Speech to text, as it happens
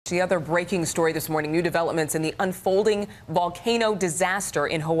The other breaking story this morning, new developments in the unfolding volcano disaster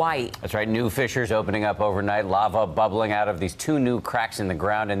in Hawaii. That's right. New fissures opening up overnight, lava bubbling out of these two new cracks in the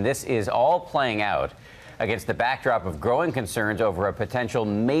ground. And this is all playing out against the backdrop of growing concerns over a potential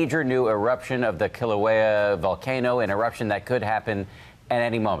major new eruption of the Kilauea volcano, an eruption that could happen at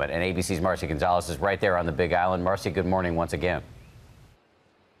any moment. And ABC's Marcy Gonzalez is right there on the Big Island. Marcy, good morning once again.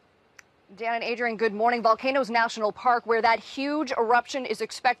 Dan and Adrian, good morning. Volcanoes National Park, where that huge eruption is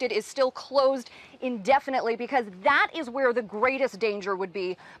expected, is still closed indefinitely because that is where the greatest danger would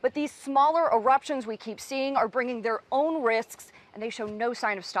be. But these smaller eruptions we keep seeing are bringing their own risks, and they show no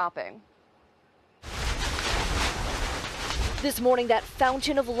sign of stopping. This morning, that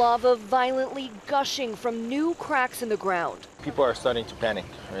fountain of lava violently gushing from new cracks in the ground. People are starting to panic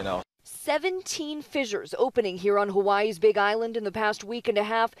right now. 17 fissures opening here on Hawaii's Big Island in the past week and a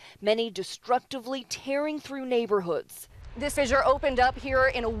half, many destructively tearing through neighborhoods. This fissure opened up here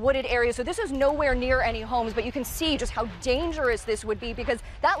in a wooded area, so this is nowhere near any homes, but you can see just how dangerous this would be because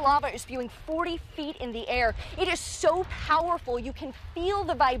that lava is spewing 40 feet in the air. It is so powerful, you can feel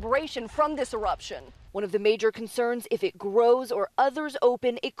the vibration from this eruption. One of the major concerns, if it grows or others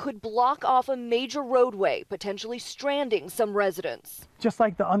open, it could block off a major roadway, potentially stranding some residents. Just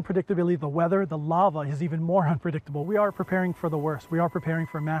like the unpredictability of the weather, the lava is even more unpredictable. We are preparing for the worst. We are preparing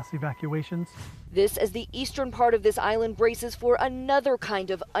for mass evacuations. This as the eastern part of this island braces for another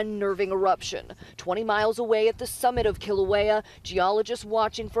kind of unnerving eruption. 20 miles away at the summit of Kilauea, geologists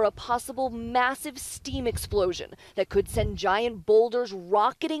watching for a possible massive steam explosion that could send giant boulders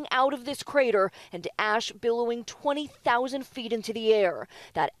rocketing out of this crater and ash billowing 20,000 feet into the air.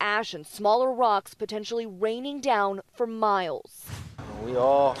 That ash and smaller rocks potentially raining down for miles. We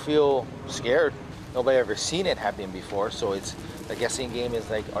all feel scared. Nobody ever seen it happen before, so it's the guessing game is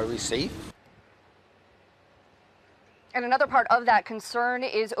like, are we safe? And another part of that concern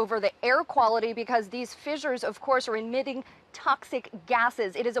is over the air quality because these fissures, of course, are emitting toxic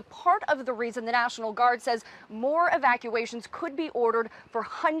gases. It is a part of the reason the National Guard says more evacuations could be ordered for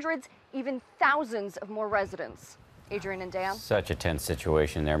hundreds, even thousands of more residents. Adrian and Dan. Such a tense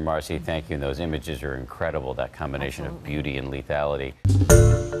situation there, Marcy. Thank you. And those images are incredible, that combination of beauty and lethality.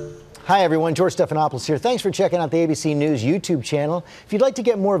 Hi, everyone. George Stephanopoulos here. Thanks for checking out the ABC News YouTube channel. If you'd like to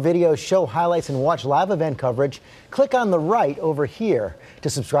get more videos, show highlights, and watch live event coverage, click on the right over here to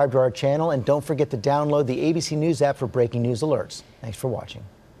subscribe to our channel. And don't forget to download the ABC News app for breaking news alerts. Thanks for watching.